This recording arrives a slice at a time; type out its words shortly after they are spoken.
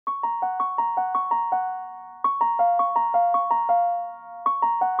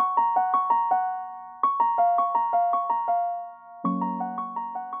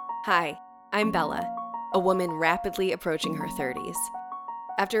Hi, I'm Bella, a woman rapidly approaching her 30s.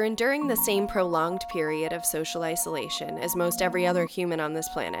 After enduring the same prolonged period of social isolation as most every other human on this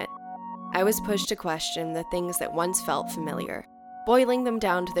planet, I was pushed to question the things that once felt familiar, boiling them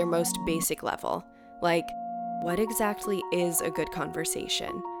down to their most basic level, like, what exactly is a good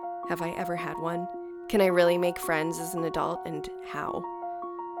conversation? Have I ever had one? Can I really make friends as an adult, and how?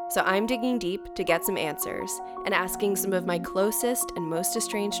 So I'm digging deep to get some answers and asking some of my closest and most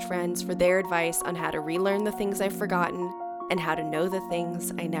estranged friends for their advice on how to relearn the things I've forgotten and how to know the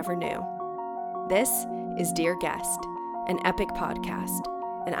things I never knew. This is Dear Guest, an epic podcast,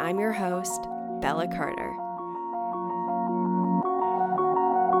 and I'm your host, Bella Carter.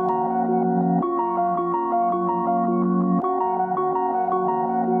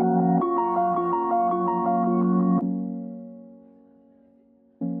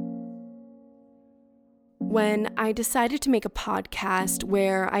 When I decided to make a podcast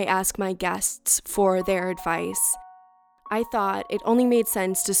where I ask my guests for their advice, I thought it only made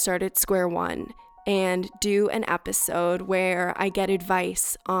sense to start at square one and do an episode where I get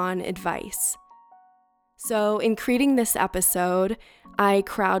advice on advice. So in creating this episode, I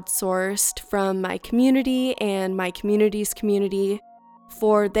crowdsourced from my community and my community's community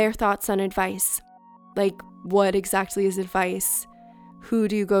for their thoughts on advice. Like, what exactly is advice? Who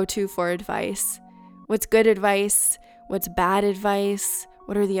do you go to for advice? What's good advice? What's bad advice?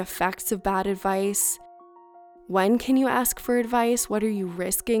 What are the effects of bad advice? When can you ask for advice? What are you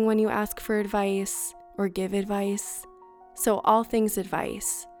risking when you ask for advice or give advice? So all things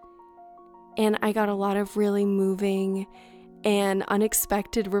advice. And I got a lot of really moving and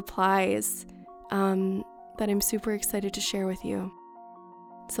unexpected replies that I'm super excited to share with you.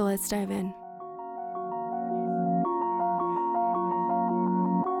 So let's dive in.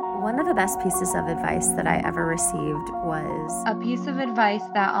 One of the best pieces of advice that I ever received was a piece of advice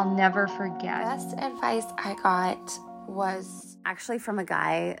that I'll never forget. Best advice I got was actually from a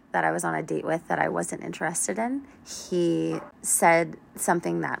guy that I was on a date with that I wasn't interested in. He said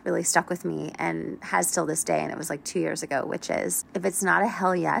something that really stuck with me and has till this day, and it was like 2 years ago, which is, if it's not a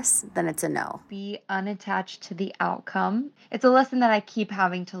hell yes, then it's a no. Be unattached to the outcome. It's a lesson that I keep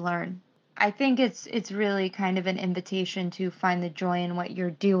having to learn. I think it's really kind of an invitation to find the joy in what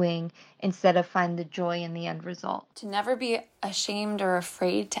you're doing instead of find the joy in the end result. to never be ashamed or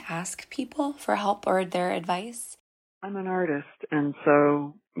afraid to ask people for help or their advice. I'm an artist, and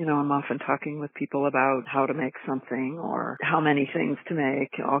so, I'm often talking with people about how to make something or how many things to make,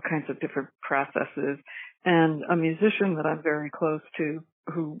 all kinds of different processes. And a musician that I'm very close to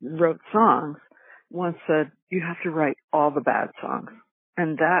who wrote songs once said, you have to write all the bad songs.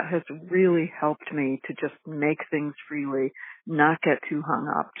 And that has really helped me to just make things freely, not get too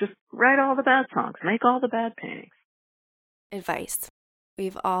hung up. Just write all the bad songs, make all the bad paintings. Advice.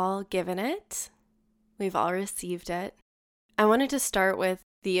 We've all given it. We've all received it. I wanted to start with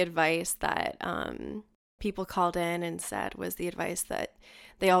the advice that people called in and said was the advice that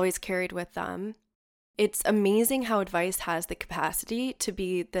they always carried with them. It's amazing how advice has the capacity to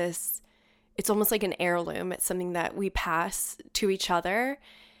be this, it's almost like an heirloom. It's something that we pass to each other,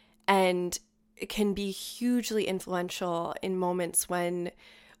 and it can be hugely influential in moments when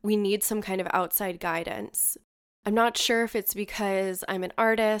we need some kind of outside guidance. I'm not sure if it's because I'm an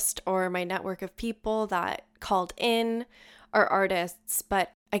artist or my network of people that called in are artists,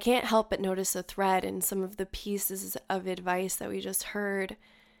 but I can't help but notice a thread in some of the pieces of advice that we just heard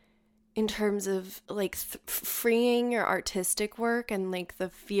in terms of like freeing your artistic work and like the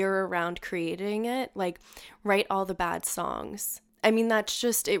fear around creating it, like write all the bad songs. I mean, that's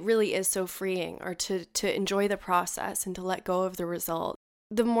just, it really is so freeing, or to enjoy the process and to let go of the result.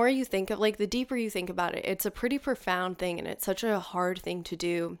 The more you think of, like, the deeper you think about it, it's a pretty profound thing, and it's such a hard thing to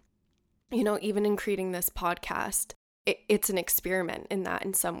do. Even in creating this podcast, it's an experiment in that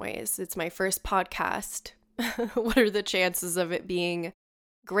in some ways. It's my first podcast. What are the chances of it being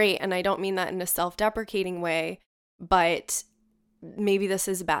great? And I don't mean that in a self-deprecating way, but maybe this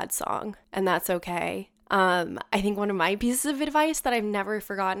is a bad song, and that's okay. I think one of my pieces of advice that I've never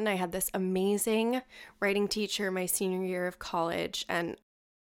forgotten, I had this amazing writing teacher my senior year of college, and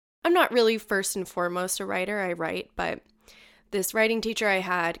I'm not really first and foremost a writer. I write, but this writing teacher I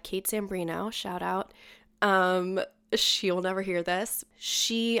had, Kate Zambrino, shout out, she'll never hear this.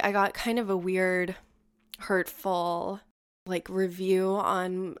 I got kind of a weird, hurtful, review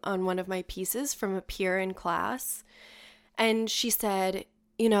on one of my pieces from a peer in class. And she said,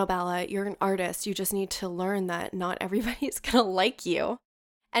 Bella, you're an artist. You just need to learn that not everybody's going to like you.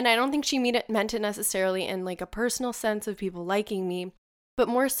 And I don't think she meant it necessarily in a personal sense of people liking me, but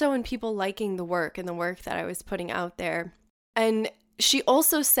more so in people liking the work and the work that I was putting out there. And she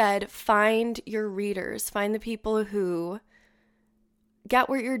also said, find your readers, find the people who get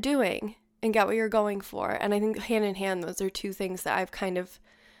what you're doing and get what you're going for. And I think hand in hand, those are two things that I've kind of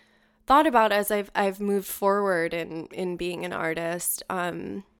thought about as I've moved forward in being an artist.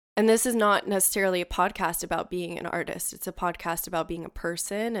 And this is not necessarily a podcast about being an artist. It's a podcast about being a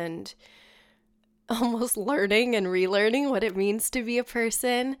person and almost learning and relearning what it means to be a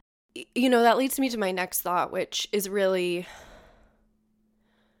person. You know, that leads me to my next thought, which is really,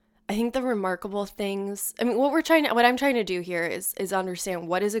 I think the remarkable things, I mean, what I'm trying to do here is understand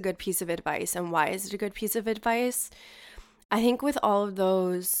what is a good piece of advice and why is it a good piece of advice. I think with all of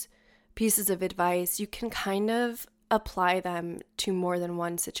those pieces of advice, you can kind of apply them to more than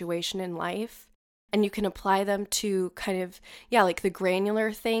one situation in life. And you can apply them to kind of, like the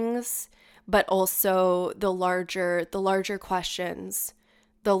granular things, but also the larger questions,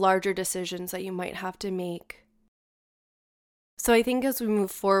 the larger decisions that you might have to make. So I think as we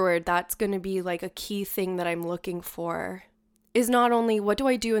move forward, that's going to be like a key thing that I'm looking for, is not only what do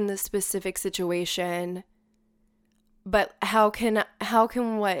I do in this specific situation, but how can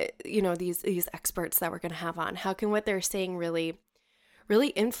what, you know, these experts that we're going to have on, how can what they're saying really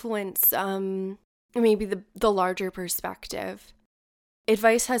influence maybe the larger perspective.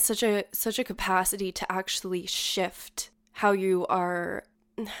 Advice has such a capacity to actually shift how you are,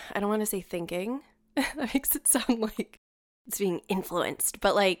 I don't want to say thinking. That makes it sound like it's being influenced,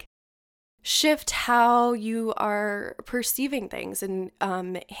 but like shift how you are perceiving things and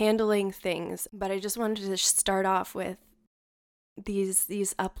handling things. But I just wanted to start off with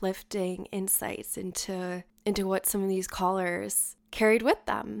these uplifting insights into what some of these callers carried with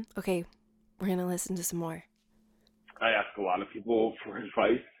them. Okay, we're gonna listen to some more. I ask a lot of people for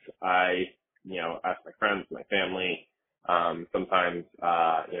advice. I ask my friends, my family. Sometimes,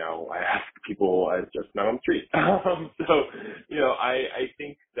 I ask people as just met on the street. I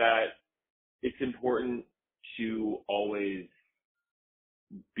think that it's important to always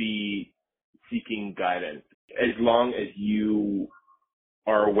be seeking guidance as long as you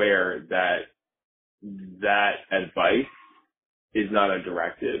are aware that advice is not a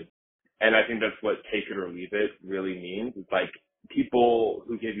directive. And I think that's what take it or leave it really means. It's like people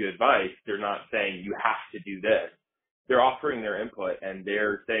who give you advice, they're not saying you have to do this. They're offering their input and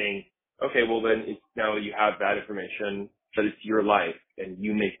they're saying, okay, well then now you have that information, but it's your life and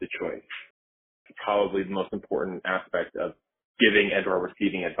you make the choice. It's probably the most important aspect of giving and or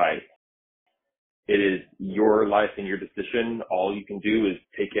receiving advice. It is your life and your decision. All you can do is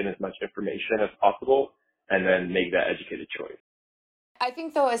take in as much information as possible and then make that educated choice. I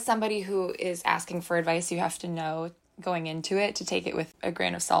think, though, as somebody who is asking for advice, you have to know going into it to take it with a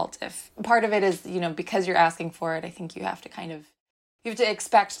grain of salt. If part of it is, because you're asking for it, I think you have to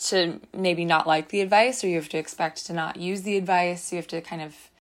expect to maybe not like the advice, or you have to expect to not use the advice. You have to kind of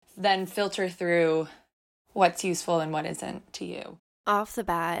then filter through what's useful and what isn't to you. Off the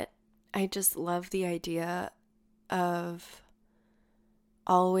bat, I just love the idea of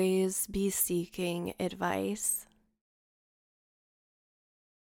always be seeking advice.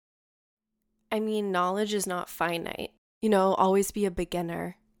 I mean, knowledge is not finite. Always be a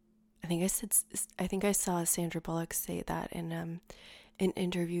beginner. I think I saw Sandra Bullock say that in an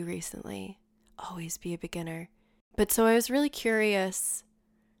interview recently. Always be a beginner. But so I was really curious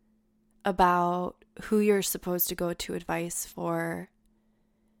about who you're supposed to go to advice for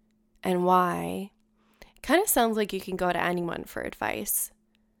and why. It kind of sounds like you can go to anyone for advice.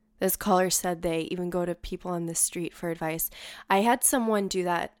 This caller said they even go to people on the street for advice. I had someone do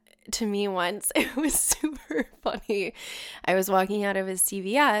that to me once. It was super funny. I was walking out of a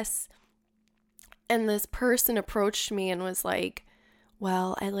CVS and this person approached me and was like,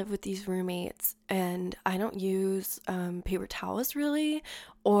 well, I live with these roommates and I don't use paper towels really,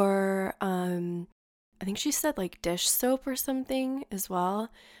 or I think she said like dish soap or something as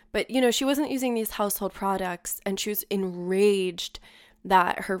well. But she wasn't using these household products and she was enraged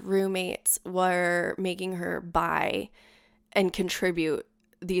that her roommates were making her buy and contribute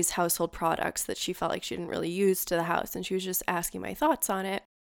these household products that she felt like she didn't really use to the house, and she was just asking my thoughts on it.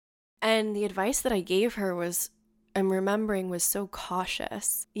 And the advice that I gave her was so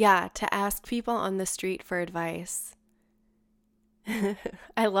cautious. Yeah, to ask people on the street for advice.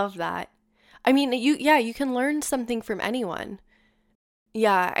 I love that. I mean, you can learn something from anyone.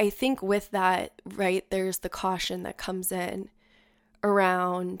 Yeah, I think with that, right, there's the caution that comes in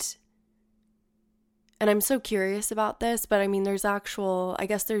around. And I'm so curious about this, but I mean,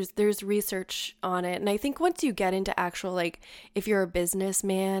 there's research on it. And I think once you get into actual, like, if you're a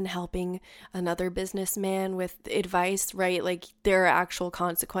businessman helping another businessman with advice, right, like there are actual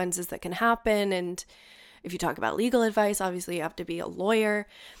consequences that can happen. And If you talk about legal advice, obviously you have to be a lawyer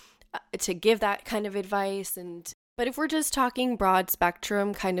to give that kind of advice. But if we're just talking broad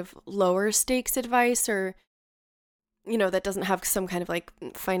spectrum, kind of lower stakes advice, or, that doesn't have some kind of like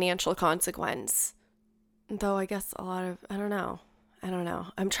financial consequence, though I guess I don't know.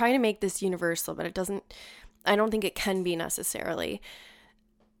 I'm trying to make this universal, but I don't think it can be necessarily.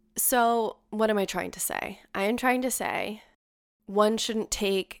 So what am I trying to say? I am trying to say one shouldn't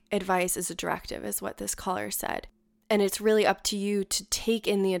take advice as a directive, is what this caller said. And it's really up to you to take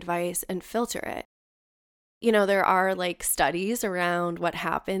in the advice and filter it. There are like studies around what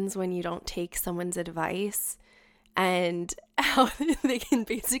happens when you don't take someone's advice and how they can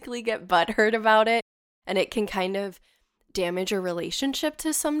basically get butthurt about it. And it can kind of damage a relationship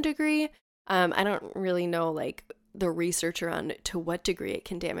to some degree. I don't really know like the research around it, to what degree it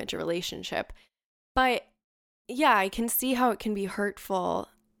can damage a relationship. But yeah, I can see how it can be hurtful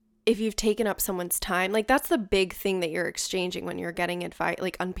if you've taken up someone's time. Like that's the big thing that you're exchanging when you're getting advice,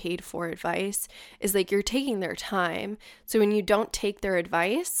 like unpaid for advice, is like you're taking their time. So when you don't take their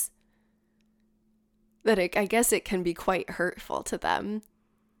advice, I guess it can be quite hurtful to them.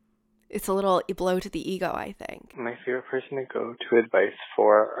 It's a little blow to the ego, I think. My favorite person to go to advice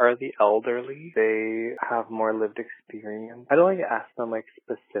for are the elderly. They have more lived experience. I don't like to ask them like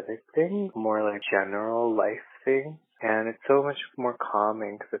specific things, more like general life things. And it's so much more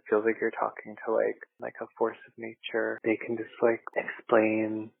calming because it feels like you're talking to like a force of nature. They can just like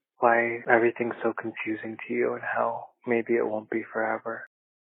explain why everything's so confusing to you and how maybe it won't be forever.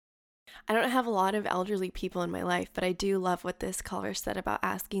 I don't have a lot of elderly people in my life, but I do love what this caller said about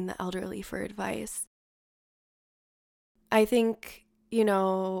asking the elderly for advice. I think,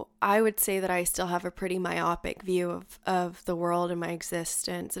 I would say that I still have a pretty myopic view of the world and my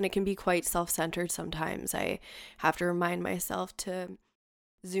existence, and it can be quite self-centered sometimes. I have to remind myself to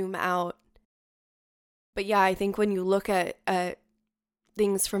zoom out. But yeah, I think when you look at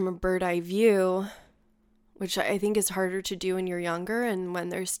things from a bird's eye view, which I think is harder to do when you're younger and when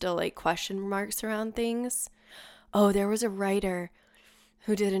there's still like question marks around things. Oh, there was a writer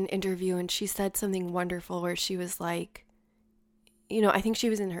who did an interview and she said something wonderful where she was like, I think she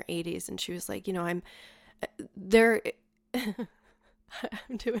was in her 80s and she was like, I'm there. I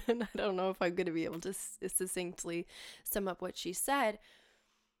don't know if I'm going to be able to succinctly sum up what she said,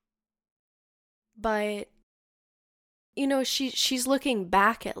 but she's looking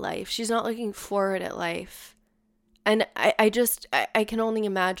back at life. She's not looking forward at life. And I can only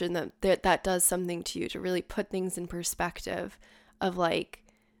imagine that does something to you, to really put things in perspective of like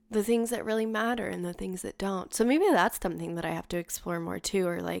the things that really matter and the things that don't. So maybe that's something that I have to explore more too,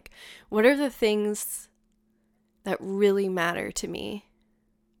 or like, what are the things that really matter to me?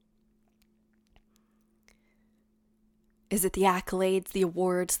 Is it the accolades, the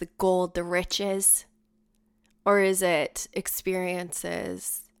awards, the gold, the riches? Or is it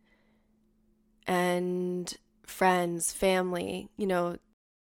experiences and friends, family,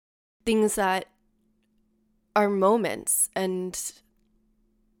 things that are moments and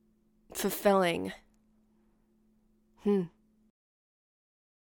fulfilling?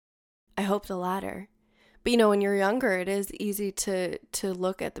 I hope the latter. But when you're younger, it is easy to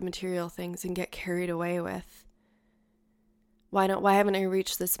look at the material things and get carried away with, why haven't I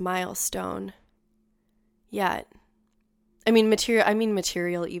reached this milestone yet? I mean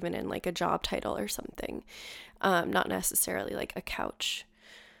material even in like a job title or something. Not necessarily like a couch.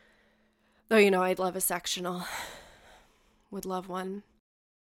 Though, I'd love a sectional. Would love one.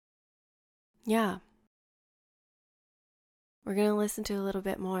 Yeah. We're going to listen to a little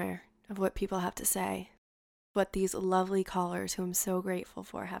bit more of what people have to say. What these lovely callers, who I'm so grateful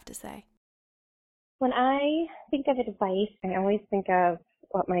for, have to say. When I think of advice, I always think of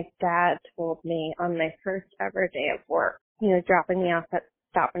what my dad told me on my first ever day of work. Dropping me off at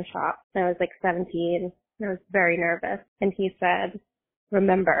Stop and Shop. I was like 17 and I was very nervous. And he said,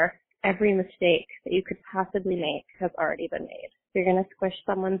 remember, every mistake that you could possibly make has already been made. You're going to squish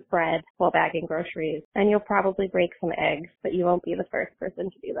someone's bread while bagging groceries, and you'll probably break some eggs, but you won't be the first person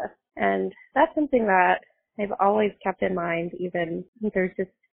to do this. And that's something that I've always kept in mind, even there's just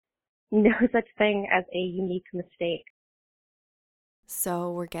no such thing as a unique mistake.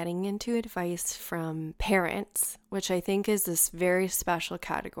 So we're getting into advice from parents, which I think is this very special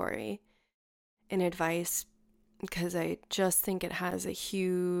category in advice, because I just think it has a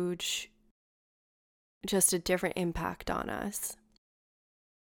huge, just a different impact on us.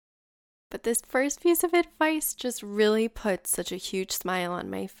 But this first piece of advice just really put such a huge smile on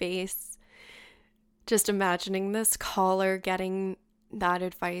my face. Just imagining this caller getting that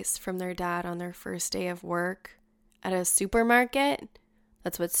advice from their dad on their first day of work at a supermarket.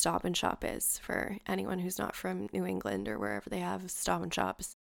 That's what Stop and Shop is for anyone who's not from New England or wherever they have Stop and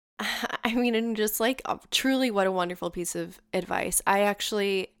Shops. I mean, and just like truly what a wonderful piece of advice. I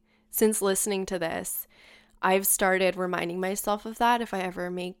actually, since listening to this, I've started reminding myself of that if I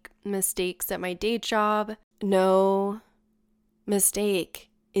ever make mistakes at my day job. No mistake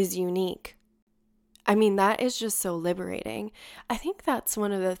is unique. I mean, that is just so liberating. I think that's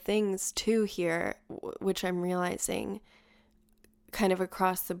one of the things too here, which I'm realizing kind of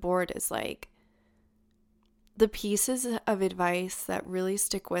across the board, is like the pieces of advice that really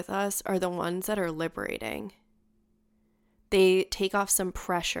stick with us are the ones that are liberating. They take off some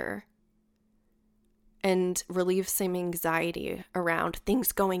pressure and relieve some anxiety around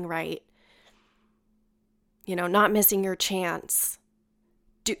things going right. You know, not missing your chance.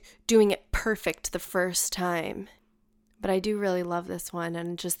 Doing it perfect the first time. But I do really love this one,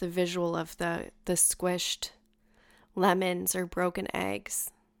 and just the visual of the squished lemons or broken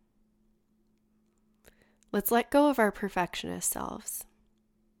eggs. Let's let go of our perfectionist selves.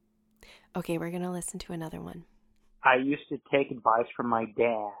 Okay, we're going to listen to another one. I used to take advice from my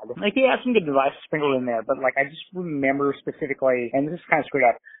dad. Like, he had some good advice sprinkled in there, but, like, I just remember specifically, and this is kind of screwed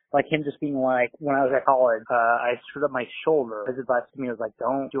up, like him just being like, when I was at college, I screwed up my shoulder. His advice to me was like,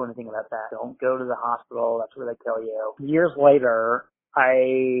 don't do anything about that. Don't go to the hospital. That's where they kill you. Years later,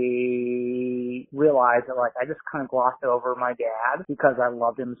 I realized that, like, I just kind of glossed over my dad because I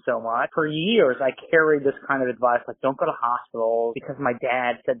loved him so much. For years, I carried this kind of advice, like, don't go to hospitals because my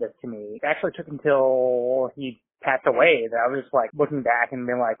dad said this to me. It actually took until he passed away that I was just, like, looking back and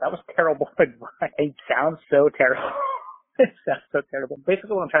being like, that was terrible advice. It sounds so terrible. It sounds so terrible.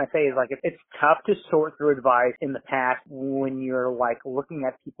 Basically what I'm trying to say is, like, it's tough to sort through advice in the past when you're, like, looking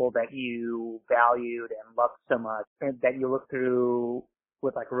at people that you valued and loved so much, and that you look through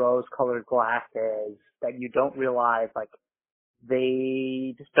with, like, rose-colored glasses, that you don't realize, like,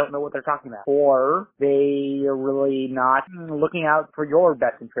 they just don't know what they're talking about. Or they are really not looking out for your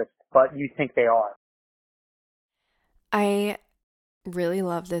best interest, but you think they are. I really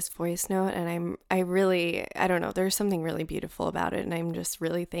love this voice note, and I don't know, there's something really beautiful about it, and I'm just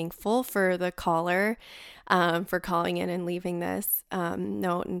really thankful for the caller for calling in and leaving this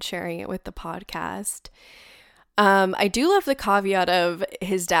note and sharing it with the podcast. I do love the caveat of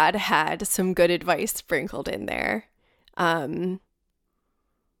his dad had some good advice sprinkled in there. But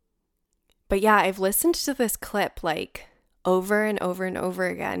yeah, I've listened to this clip like over and over and over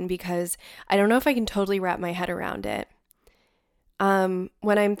again because I don't know if I can totally wrap my head around it. When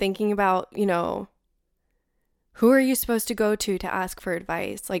I'm thinking about, you know, who are you supposed to go to ask for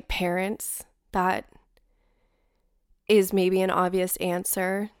advice? Like parents, that is maybe an obvious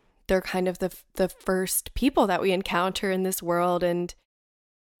answer. They're kind of the first people that we encounter in this world, and,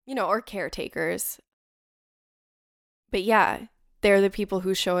 you know, or caretakers. But yeah, they're the people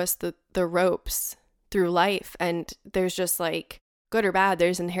who show us the ropes through life, and there's just like, good or bad,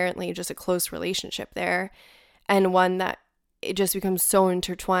 there's inherently just a close relationship there, and one that it just becomes so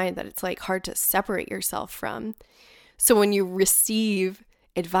intertwined that it's like hard to separate yourself from. So when you receive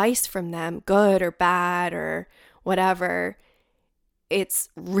advice from them, good or bad or whatever, it's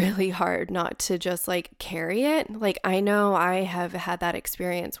really hard not to just like carry it. Like, I know I have had that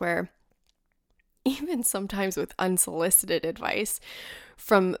experience where even sometimes with unsolicited advice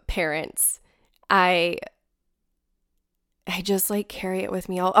from parents, I just like carry it with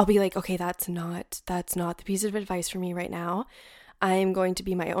me. I'll be like, okay, that's not the piece of advice for me right now. I'm going to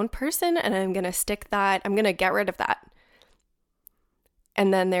be my own person, and I'm going to get rid of that.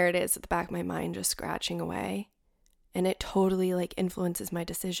 And then there it is at the back of my mind, just scratching away. And it totally like influences my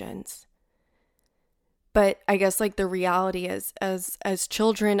decisions. But I guess like the reality is, as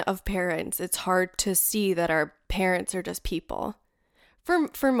children of parents, it's hard to see that our parents are just people.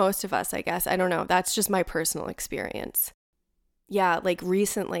 For most of us, I guess. I don't know. That's just my personal experience. Yeah, like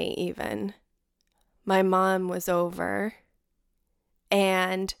recently even, my mom was over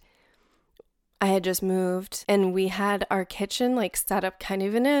and I had just moved, and we had our kitchen like set up kind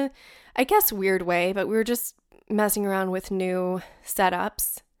of in a, I guess, weird way, but we were just messing around with new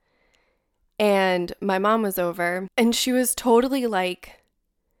setups. And my mom was over, and she was totally like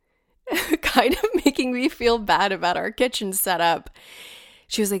kind of making me feel bad about our kitchen setup.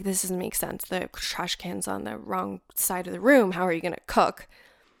 She was like, this doesn't make sense. The trash can's on the wrong side of the room. How are you going to cook?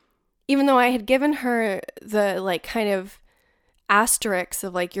 Even though I had given her the like kind of asterisks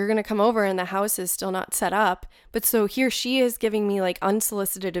of like, you're going to come over and the house is still not set up. But so here she is giving me like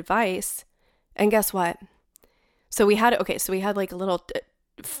unsolicited advice. And guess what? So we had like a little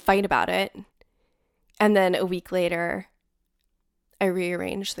fight about it. And then a week later, I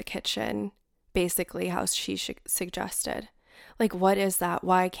rearranged the kitchen basically how she suggested. Like, what is that?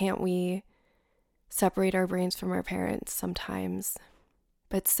 Why can't we separate our brains from our parents sometimes?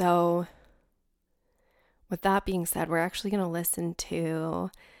 But so, with that being said, we're actually going to listen to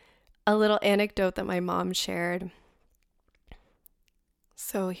a little anecdote that my mom shared.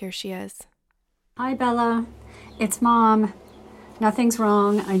 So here she is. Hi, Bella. It's Mom. Nothing's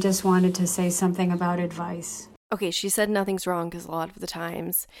wrong. I just wanted to say something about advice. Okay, she said nothing's wrong because a lot of the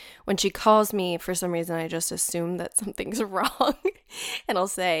times when she calls me, for some reason, I just assume that something's wrong. And I'll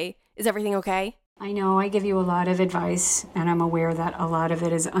say, is everything okay? I know I give you a lot of advice, and I'm aware that a lot of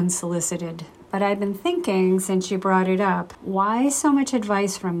it is unsolicited. But I've been thinking, since you brought it up, why so much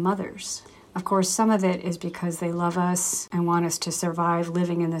advice from mothers? Of course, some of it is because they love us and want us to survive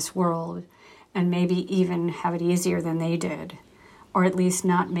living in this world, and maybe even have it easier than they did, or at least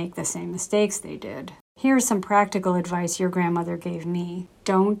not make the same mistakes they did. Here's some practical advice your grandmother gave me.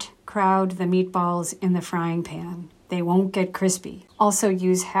 Don't crowd the meatballs in the frying pan. They won't get crispy. Also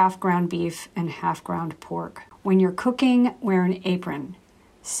use half ground beef and half ground pork. When you're cooking, wear an apron.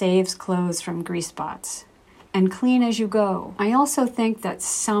 Saves clothes from grease spots. And clean as you go. I also think that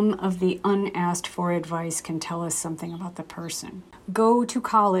some of the unasked for advice can tell us something about the person. Go to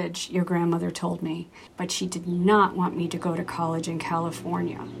college, your grandmother told me, but she did not want me to go to college in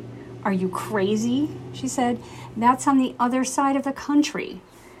California. Are you crazy? She said. That's on the other side of the country.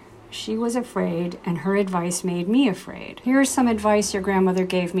 She was afraid, and her advice made me afraid. Here's some advice your grandmother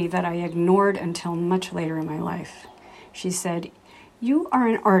gave me that I ignored until much later in my life. She said, "You are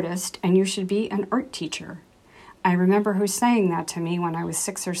an artist, and you should be an art teacher." I remember her saying that to me when I was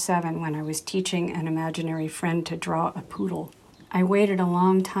 6 or 7, when I was teaching an imaginary friend to draw a poodle. I waited a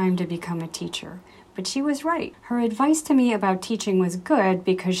long time to become a teacher, but she was right. Her advice to me about teaching was good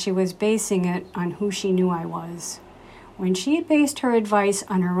because she was basing it on who she knew I was. When she based her advice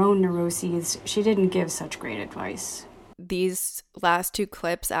on her own neuroses, she didn't give such great advice. These last two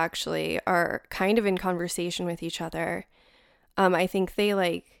clips actually are kind of in conversation with each other. I think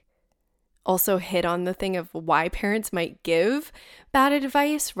they also hit on the thing of why parents might give bad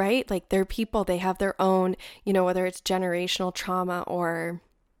advice, right? Like, they're people, they have their own, whether it's generational trauma or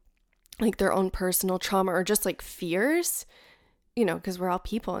like their own personal trauma or just like fears, because we're all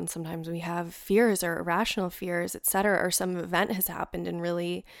people and sometimes we have fears or irrational fears, etc., or some event has happened and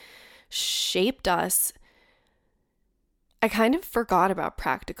really shaped us. I kind of forgot about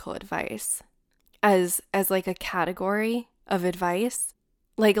practical advice as like a category of advice.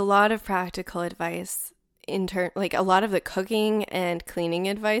 Like, a lot of practical advice like a lot of the cooking and cleaning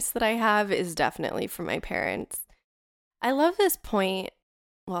advice that I have is definitely from my parents. I love this point.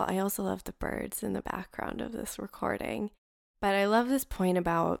 Well, I also love the birds in the background of this recording, but I love this point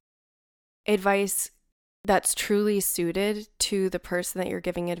about advice that's truly suited to the person that you're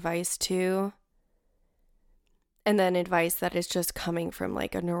giving advice to, and then advice that is just coming from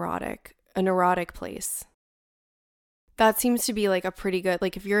like a neurotic place. That seems to be like a pretty good,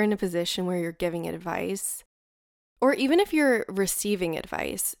 like if you're in a position where you're giving advice, or even if you're receiving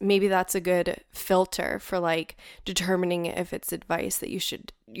advice, maybe that's a good filter for like determining if it's advice that you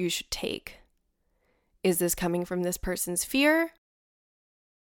should take. Is this coming from this person's fear?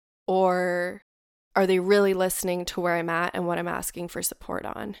 Or are they really listening to where I'm at and what I'm asking for support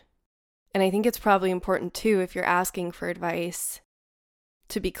on? And I think it's probably important too, if you're asking for advice,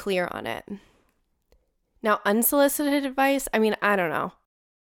 to be clear on it. Now, unsolicited advice, I mean, I don't know.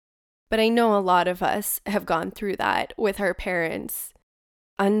 But I know a lot of us have gone through that with our parents.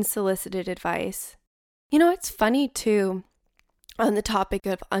 Unsolicited advice. It's funny too, on the topic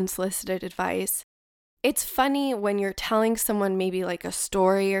of unsolicited advice. It's funny when you're telling someone maybe like a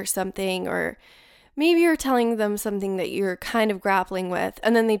story or something, or maybe you're telling them something that you're kind of grappling with,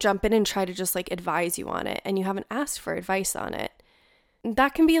 and then they jump in and try to just like advise you on it, and you haven't asked for advice on it.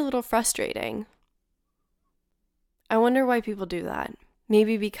 That can be a little frustrating. I wonder why people do that.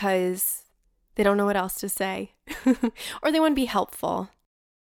 Maybe because they don't know what else to say or they want to be helpful.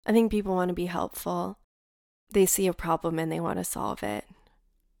 I think people want to be helpful. They see a problem and they want to solve it.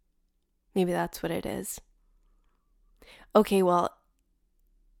 Maybe that's what it is. Okay, well,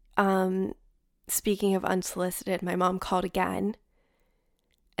 speaking of unsolicited, my mom called again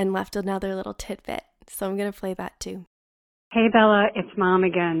and left another little tidbit. So I'm going to play that too. Hey, Bella, it's Mom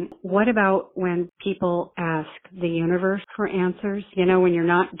again. What about when people ask the universe for answers? When you're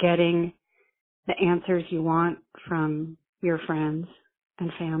not getting the answers you want from your friends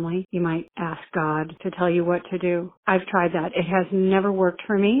and family. You might ask God to tell you what to do. I've tried that. It has never worked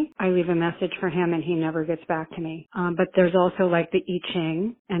for me. I leave a message for him and he never gets back to me. But there's also like the I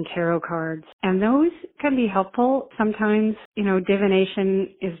Ching and tarot cards, and those can be helpful. Sometimes, divination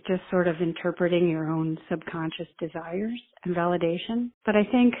is just sort of interpreting your own subconscious desires and validation. But I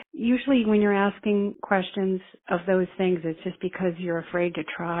think usually when you're asking questions of those things, it's just because you're afraid to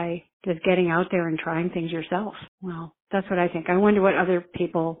try, just getting out there and trying things yourself. Well, that's what I think. I wonder what other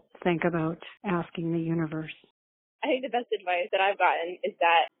people think about asking the universe. I think the best advice that I've gotten is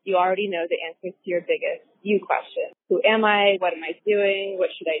that you already know the answers to your biggest you question. Who am I? What am I doing? What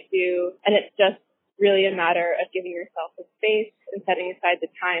should I do? And it's just really a matter of giving yourself the space and setting aside the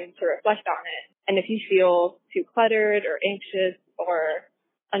time to reflect on it. And if you feel too cluttered or anxious or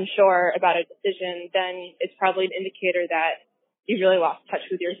unsure about a decision, then it's probably an indicator that you've really lost touch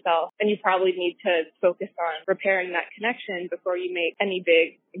with yourself, and you probably need to focus on repairing that connection before you make any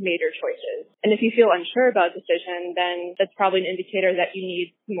big major choices. And if you feel unsure about a decision, then that's probably an indicator that you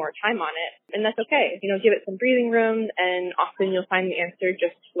need more time on it. And that's okay. Give it some breathing room, and often you'll find the answer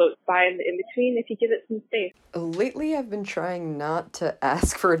just floats by in the in-between if you give it some space. Lately, I've been trying not to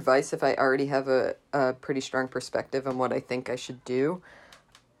ask for advice if I already have a pretty strong perspective on what I think I should do.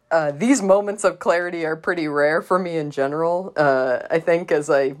 These moments of clarity are pretty rare for me in general, I think, as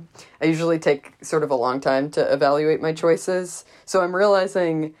I usually take sort of a long time to evaluate my choices. So I'm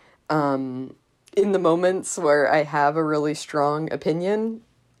realizing in the moments where I have a really strong opinion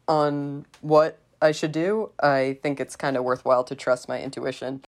on what I should do, I think it's kind of worthwhile to trust my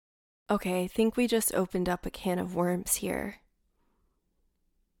intuition. Okay, I think we just opened up a can of worms here.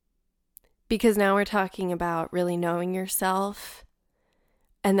 Because now we're talking about really knowing yourself,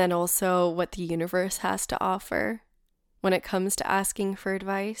 and then also what the universe has to offer when it comes to asking for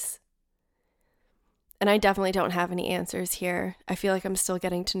advice. And I definitely don't have any answers here. I feel like I'm still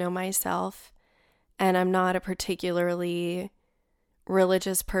getting to know myself, and I'm not a particularly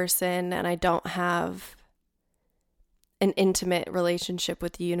religious person, and I don't have an intimate relationship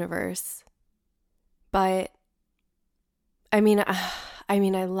with the universe. But I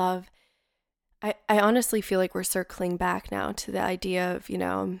honestly feel like we're circling back now to the idea of,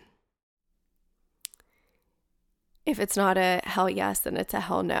 if it's not a hell yes, then it's a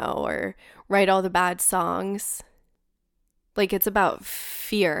hell no, or write all the bad songs. Like, it's about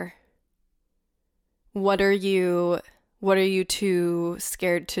fear. What are you too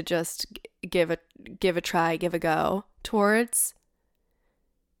scared to just give a try, give a go towards?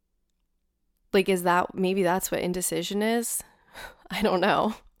 Like, maybe that's what indecision is? I don't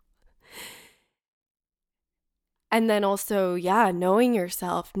know. And then also, knowing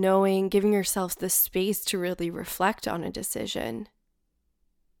yourself, giving yourself the space to really reflect on a decision.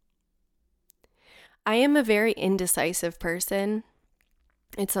 I am a very indecisive person.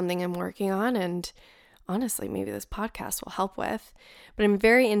 It's something I'm working on, and honestly, maybe this podcast will help with. But I'm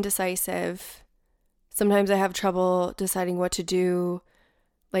very indecisive. Sometimes I have trouble deciding what to do,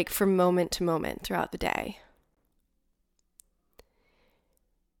 like from moment to moment throughout the day.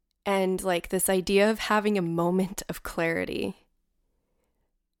 And like this idea of having a moment of clarity.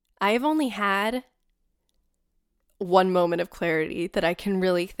 I've only had one moment of clarity that I can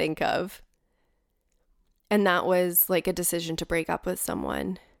really think of. And that was like a decision to break up with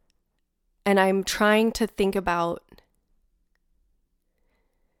someone. And I'm trying to think about,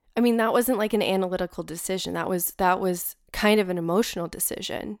 that wasn't like an analytical decision. That was kind of an emotional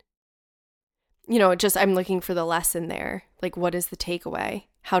decision. I'm looking for the lesson there. Like, what is the takeaway?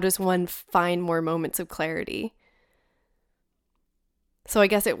 How does one find more moments of clarity? So I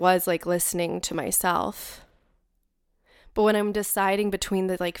guess it was like listening to myself. But when I'm deciding between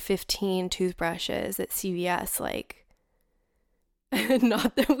the 15 toothbrushes at CVS,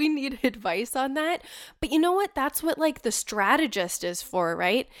 not that we need advice on that, but you know what? That's what the strategist is for,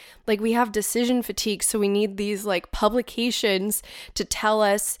 right? We have decision fatigue, so we need these publications to tell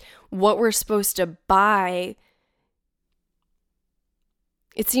us what we're supposed to buy.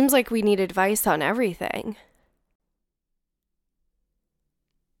 It seems like we need advice on everything.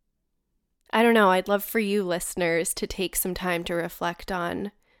 I don't know. I'd love for you listeners to take some time to reflect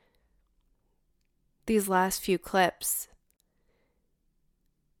on these last few clips.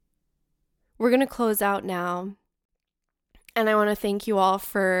 We're going to close out now. And I want to thank you all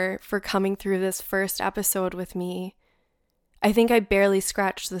for coming through this first episode with me. I think I barely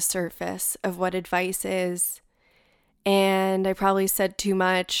scratched the surface of what advice is. And I probably said too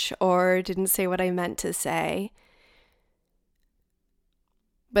much or didn't say what I meant to say.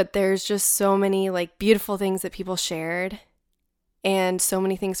 But there's just so many beautiful things that people shared and so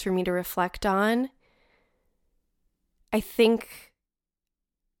many things for me to reflect on. I think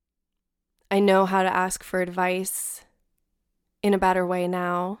I know how to ask for advice in a better way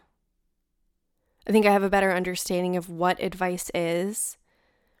now. I think I have a better understanding of what advice is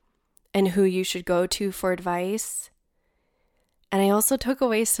and who you should go to for advice. And I also took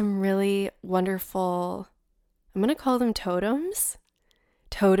away some really wonderful, I'm going to call them totems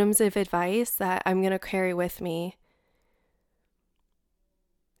of advice that I'm going to carry with me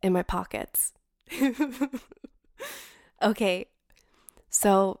in my pockets. Okay,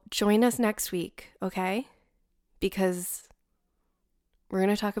 so join us next week, okay? Because we're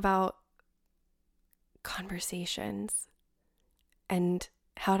going to talk about conversations and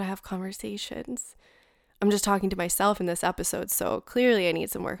how to have conversations. I'm just talking to myself in this episode, so clearly I need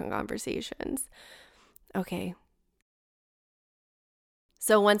some work on conversations. Okay.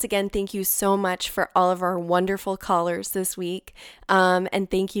 So once again, thank you so much for all of our wonderful callers this week.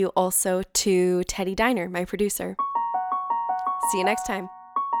 And thank you also to Teddy Diner, my producer. See you next time.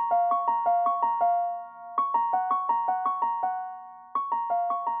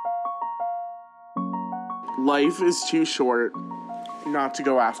 Life is too short not to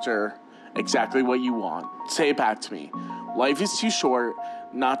go after exactly what you want. Say it back to me. Life is too short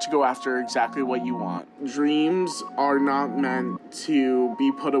not to go after exactly what you want. Dreams are not meant to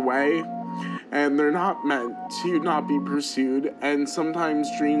be put away, and they're not meant to not be pursued. And sometimes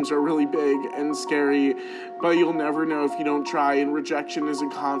dreams are really big and scary, but you'll never know if you don't try, and rejection is a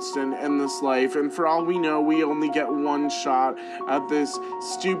constant in this life. And for all we know, we only get one shot at this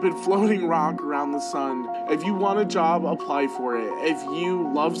stupid floating rock around the sun. If you want a job, apply for it. If you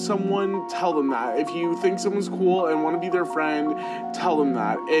love someone, tell them that. If you think someone's cool and want to be their friend, tell them that.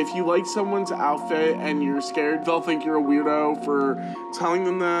 If you like someone's outfit and you're scared they'll think you're a weirdo for telling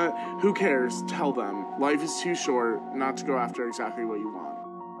them that, who cares? Tell them. Life is too short not to go after exactly what you want.